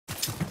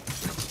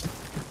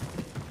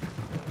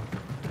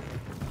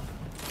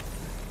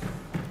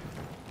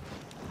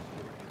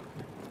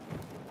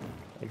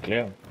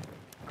clear.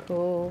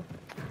 Cool.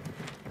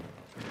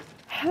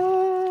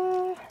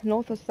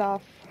 North or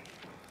south?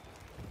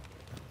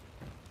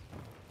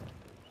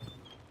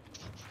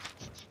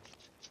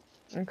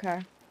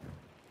 Okay.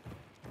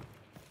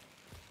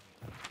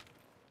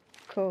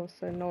 Cool,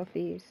 so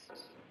northeast.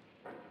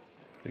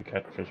 The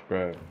catfish,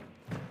 bro.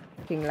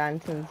 King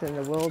lanterns in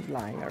the world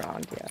lying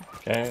around here.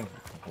 Okay,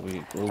 we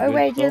all Oh good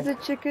wait, still? here's a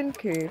chicken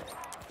coop.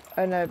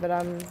 Oh no, but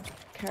I'm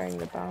carrying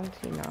the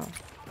bounty now.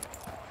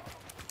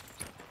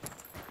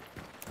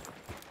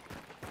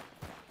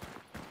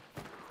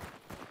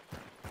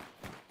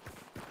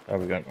 Oh,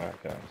 we got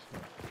right, guys.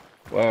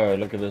 Whoa,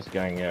 look at this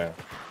gang here.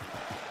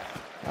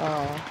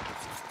 Oh.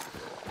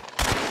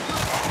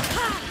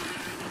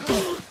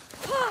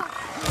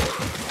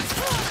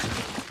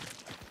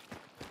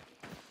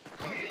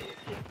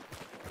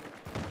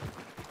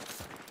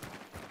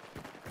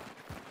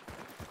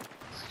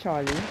 It's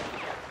Charlie.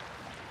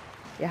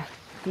 Yeah,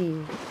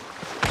 see.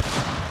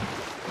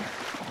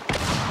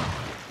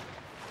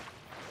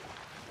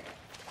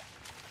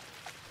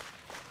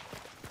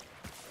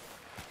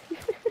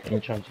 Any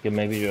chance you can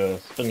maybe do a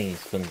spin.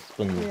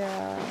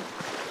 Yeah.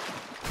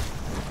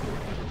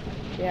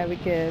 Yeah, we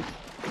could.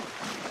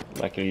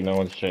 Luckily no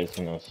one's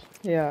chasing us.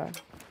 Yeah.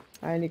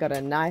 I only got a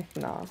knife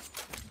now.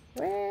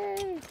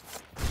 Way.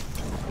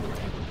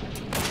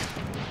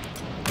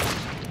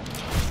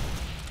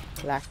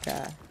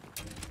 Lacquer.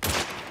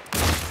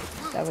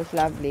 That was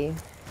lovely.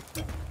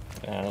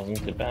 Yeah, that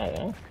wasn't too bad,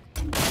 huh?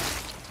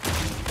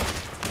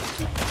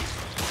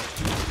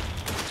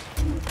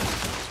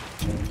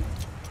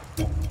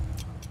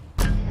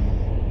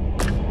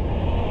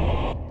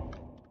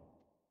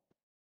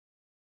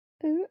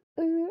 Ooh,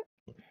 ooh.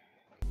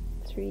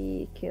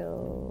 3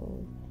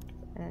 kills.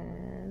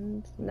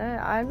 And no,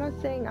 I'm not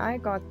saying I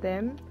got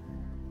them.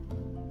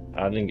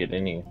 I didn't get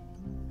any.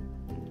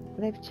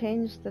 They've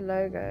changed the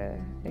logo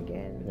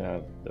again.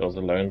 Yeah, there was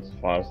a lone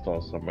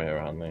 5-star somewhere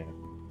around there.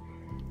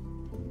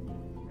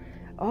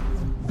 Oh.